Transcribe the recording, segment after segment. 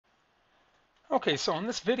Okay, so in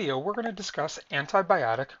this video, we're going to discuss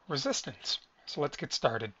antibiotic resistance. So let's get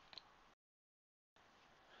started.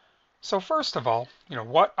 So first of all,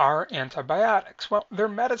 what are antibiotics? Well, they're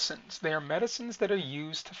medicines. They are medicines that are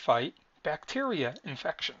used to fight bacteria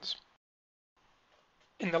infections.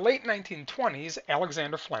 In the late 1920s,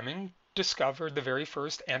 Alexander Fleming discovered the very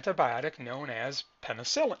first antibiotic known as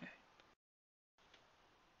penicillin.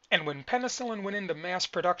 And when penicillin went into mass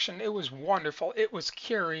production, it was wonderful. It was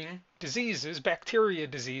curing diseases, bacteria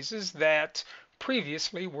diseases that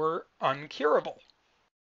previously were uncurable.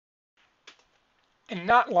 And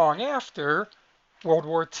not long after, World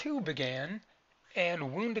War II began,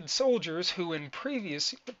 and wounded soldiers who in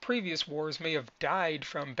previous wars may have died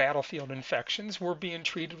from battlefield infections were being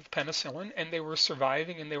treated with penicillin, and they were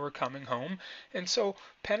surviving and they were coming home. And so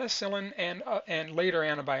penicillin and later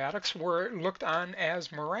antibiotics were looked on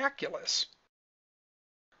as miraculous.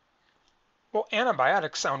 Well,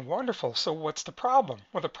 antibiotics sound wonderful, so what's the problem?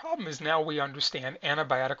 Well, the problem is now we understand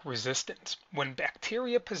antibiotic resistance, when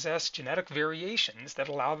bacteria possess genetic variations that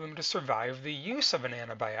allow them to survive the use of an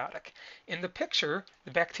antibiotic. In the picture,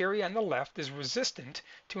 the bacteria on the left is resistant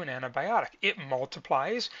to an antibiotic. It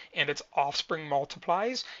multiplies, and its offspring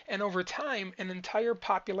multiplies, and over time, an entire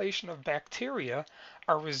population of bacteria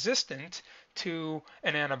are resistant to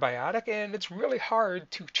an antibiotic, and it's really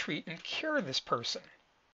hard to treat and cure this person.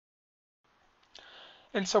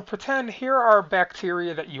 And so pretend here are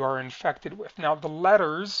bacteria that you are infected with. Now the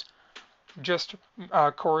letters just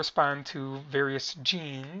correspond to various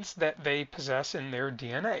genes that they possess in their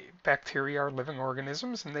DNA. Bacteria are living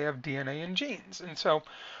organisms and they have DNA and genes. And so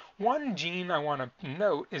one gene I want to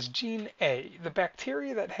note is gene A. The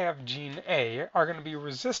bacteria that have gene A are going to be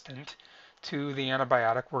resistant to the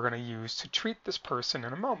antibiotic we're going to use to treat this person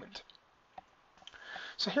in a moment.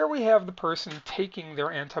 So here we have the person taking their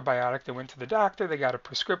antibiotic. They went to the doctor, they got a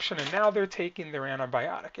prescription, and now they're taking their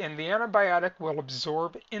antibiotic. And the antibiotic will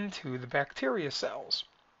absorb into the bacteria cells.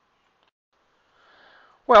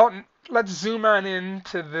 Well, let's zoom on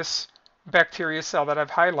into this bacteria cell that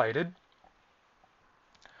I've highlighted.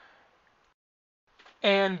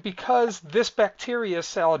 And because this bacteria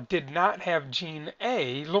cell did not have gene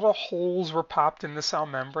A, little holes were popped in the cell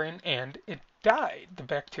membrane and it died. The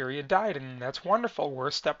bacteria died, and that's wonderful. We're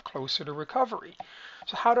a step closer to recovery.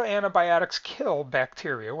 So how do antibiotics kill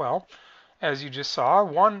bacteria? Well, as you just saw,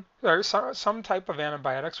 some type of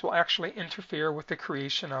antibiotics will actually interfere with the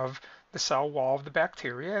creation of the cell wall of the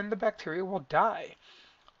bacteria, and the bacteria will die.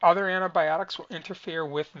 Other antibiotics will interfere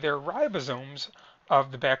with their ribosomes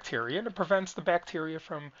of the bacteria, and it prevents the bacteria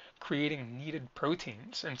from creating needed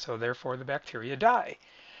proteins, and so therefore the bacteria die.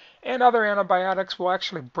 And other antibiotics will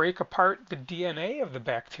actually break apart the DNA of the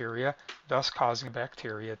bacteria, thus causing the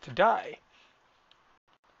bacteria to die.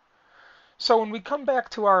 So when we come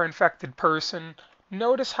back to our infected person,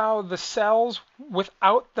 notice how the cells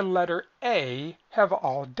without the letter A have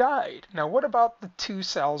all died. Now what about the two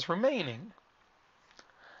cells remaining?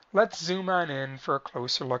 Let's zoom on in for a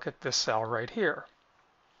closer look at this cell right here.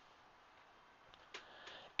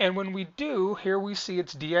 And when we do, here we see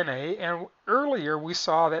its DNA, and earlier we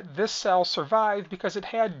saw that this cell survived because it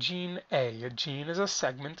had gene A. A gene is a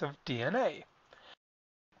segment of DNA.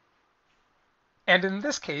 And in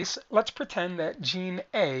this case, let's pretend that gene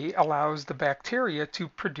A allows the bacteria to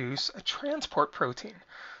produce a transport protein.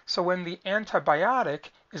 So when the antibiotic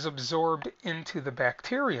is absorbed into the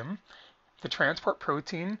bacterium, the transport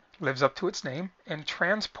protein lives up to its name and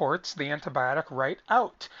transports the antibiotic right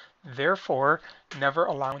out, therefore never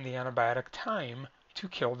allowing the antibiotic time to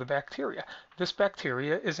kill the bacteria. This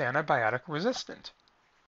bacteria is antibiotic resistant.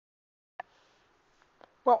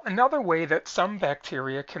 Well, another way that some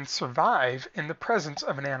bacteria can survive in the presence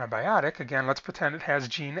of an antibiotic, again, let's pretend it has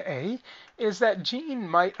gene A, is that gene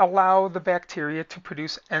might allow the bacteria to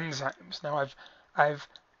produce enzymes. Now, I've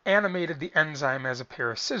animated the enzyme as a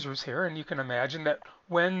pair of scissors here, and you can imagine that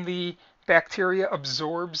when the bacteria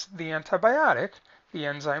absorbs the antibiotic, the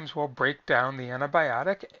enzymes will break down the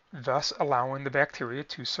antibiotic, thus allowing the bacteria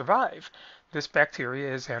to survive. This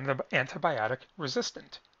bacteria is antibiotic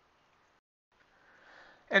resistant.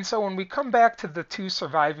 And so when we come back to the two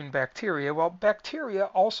surviving bacteria, well, bacteria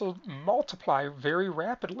also multiply very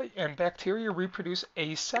rapidly, and bacteria reproduce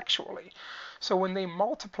asexually. So when they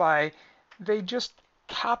multiply, they just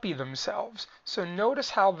copy themselves. So notice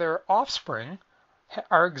how their offspring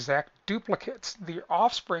are exact duplicates. The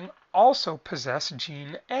offspring also possess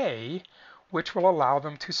gene A, which will allow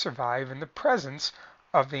them to survive in the presence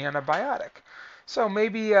of the antibiotic. So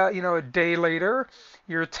maybe a day later,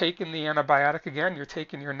 you're taking the antibiotic again. You're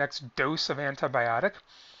taking your next dose of antibiotic,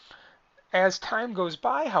 As time goes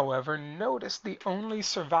by, however, notice the only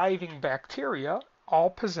surviving bacteria all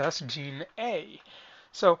possess gene A.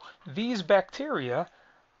 So these bacteria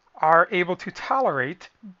are able to tolerate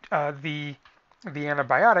the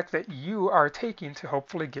antibiotic that you are taking to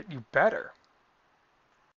hopefully get you better.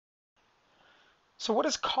 So what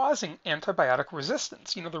is causing antibiotic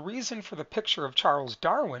resistance? The reason for the picture of Charles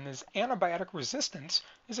Darwin is antibiotic resistance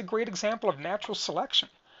is a great example of natural selection,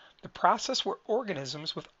 the process where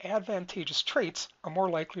organisms with advantageous traits are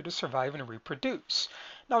more likely to survive and reproduce.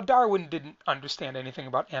 Now, Darwin didn't understand anything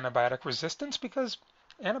about antibiotic resistance because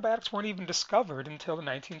antibiotics weren't even discovered until the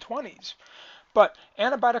 1920s. But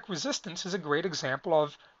antibiotic resistance is a great example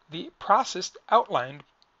of the process outlined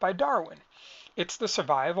by Darwin. It's the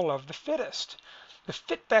survival of the fittest. The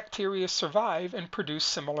fit bacteria survive and produce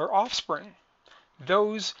similar offspring.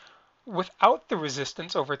 Those without the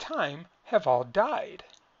resistance over time have all died.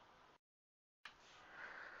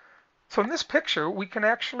 So in this picture, we can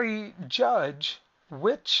actually judge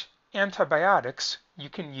which antibiotics you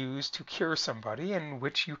can use to cure somebody and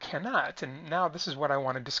which you cannot. And now this is what I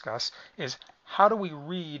want to discuss is how do we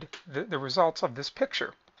read the results of this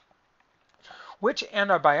picture? Which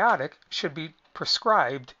antibiotic should be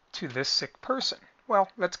prescribed to this sick person? Well,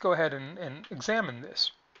 let's go ahead and examine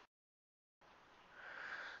this.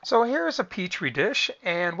 So here's a petri dish,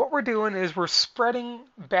 and what we're doing is we're spreading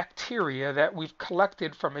bacteria that we've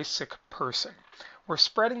collected from a sick person. We're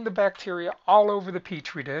spreading the bacteria all over the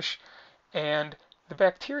petri dish, and the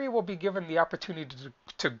bacteria will be given the opportunity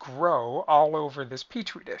to grow all over this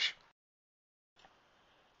petri dish.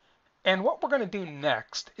 And what we're going to do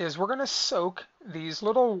next is we're going to soak these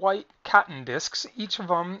little white cotton discs, each of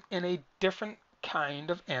them in a different kind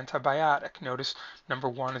of antibiotic. Notice number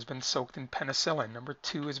 1 has been soaked in penicillin, number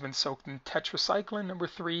 2 has been soaked in tetracycline, number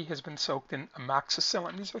 3 has been soaked in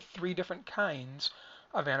amoxicillin. These are 3 different kinds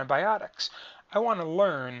of antibiotics. I want to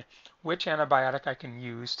learn which antibiotic I can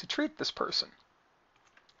use to treat this person.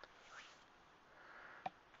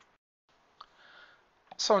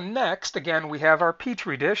 So next, again, we have our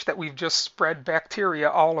petri dish that we've just spread bacteria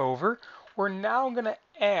all over. We're now going to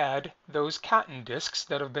add those cotton discs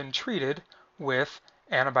that have been treated with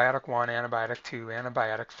antibiotic 1, antibiotic 2,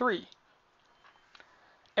 antibiotic 3.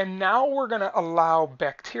 And now we're going to allow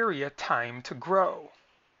bacteria time to grow.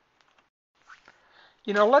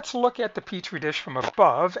 Let's look at the petri dish from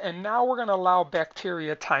above, and now we're going to allow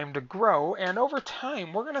bacteria time to grow, and over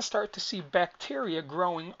time we're going to start to see bacteria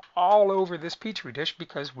growing all over this petri dish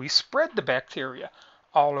because we spread the bacteria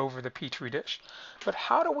all over the petri dish. But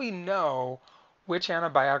how do we know which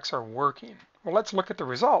antibiotics are working? Well, let's look at the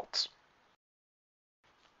results.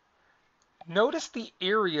 Notice the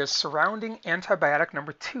areas surrounding antibiotic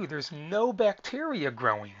number 2. There's no bacteria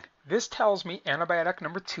growing. This tells me antibiotic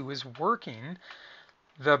number 2 is working.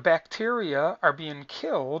 The bacteria are being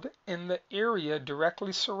killed in the area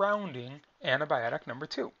directly surrounding antibiotic number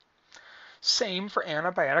 2. Same for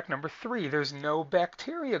antibiotic number 3. There's no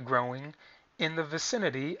bacteria growing in the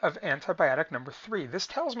vicinity of antibiotic number 3. This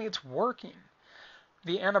tells me it's working.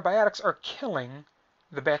 The antibiotics are killing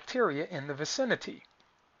the bacteria in the vicinity.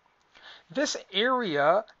 This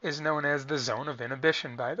area is known as the zone of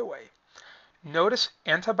inhibition, by the way. Notice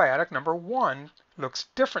antibiotic number 1 looks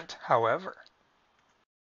different, however.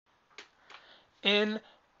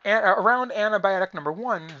 Around antibiotic number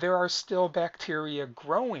 1, there are still bacteria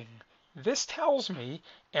growing. This tells me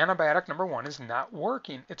antibiotic number 1 is not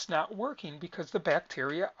working. It's not working because the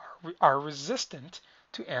bacteria are resistant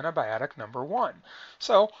to antibiotic number 1.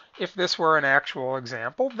 So if this were an actual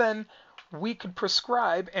example, then we could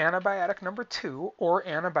prescribe antibiotic number 2 or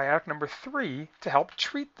antibiotic number 3 to help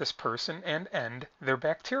treat this person and end their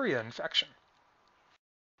bacteria infection.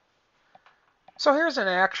 So here's an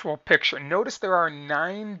actual picture. Notice there are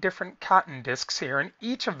 9 different cotton discs here, and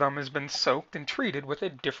each of them has been soaked and treated with a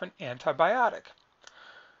different antibiotic.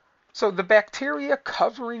 So the bacteria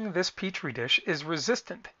covering this petri dish is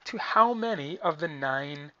resistant to how many of the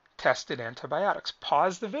 9 tested antibiotics?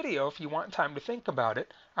 Pause the video if you want time to think about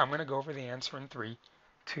it. I'm going to go over the answer in 3,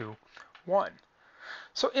 2, 1.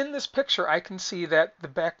 So in this picture, I can see that the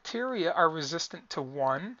bacteria are resistant to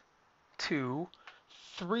 1, 2,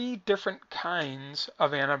 3 different kinds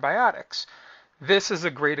of antibiotics. This is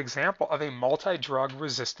a great example of a multi-drug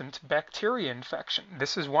resistant bacteria infection.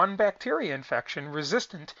 This is one bacteria infection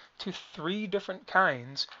resistant to 3 different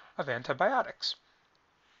kinds of antibiotics.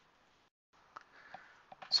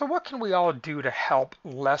 So what can we all do to help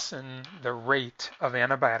lessen the rate of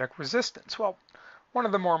antibiotic resistance? Well, one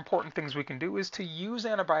of the more important things we can do is to use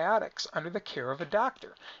antibiotics under the care of a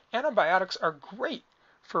doctor. Antibiotics are great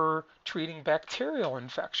for treating bacterial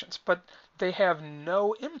infections, but they have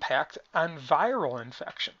no impact on viral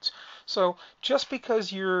infections. So just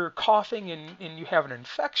because you're coughing and you have an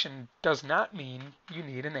infection does not mean you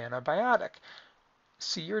need an antibiotic.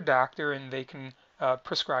 See your doctor and they can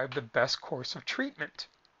prescribe the best course of treatment.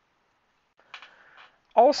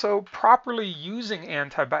 Also, properly using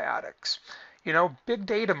antibiotics. You know, big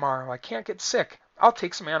day tomorrow, I can't get sick. I'll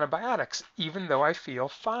take some antibiotics, even though I feel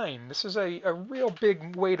fine. This is a real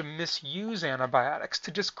big way to misuse antibiotics,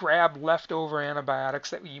 to just grab leftover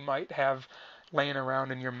antibiotics that you might have laying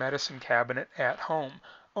around in your medicine cabinet at home.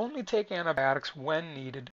 Only take antibiotics when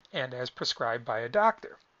needed and as prescribed by a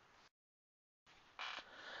doctor.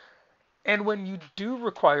 And when you do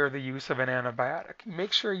require the use of an antibiotic,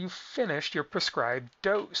 make sure you finished your prescribed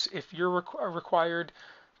dose. If you're required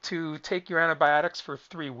to take your antibiotics for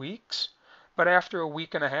 3 weeks, but after a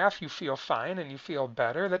week and a half you feel fine and you feel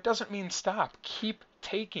better, that doesn't mean stop. Keep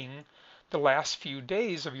taking the last few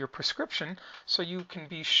days of your prescription so you can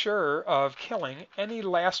be sure of killing any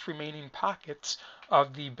last remaining pockets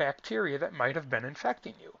of the bacteria that might have been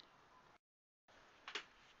infecting you.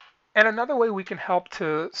 And another way we can help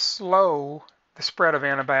to slow the spread of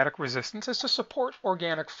antibiotic resistance is to support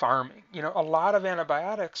organic farming. You know, a lot of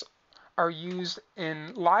antibiotics are used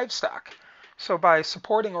in livestock. So by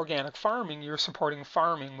supporting organic farming, you're supporting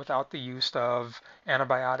farming without the use of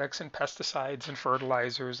antibiotics and pesticides and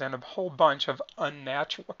fertilizers and a whole bunch of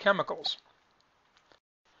unnatural chemicals.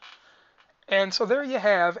 And so there you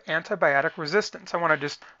have antibiotic resistance. I want to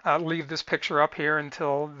just leave this picture up here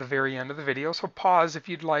until the very end of the video. So pause if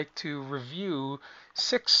you'd like to review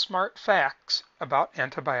 6 smart facts about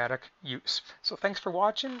antibiotic use. So thanks for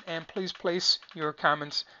watching, and please place your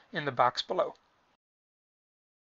comments in the box below.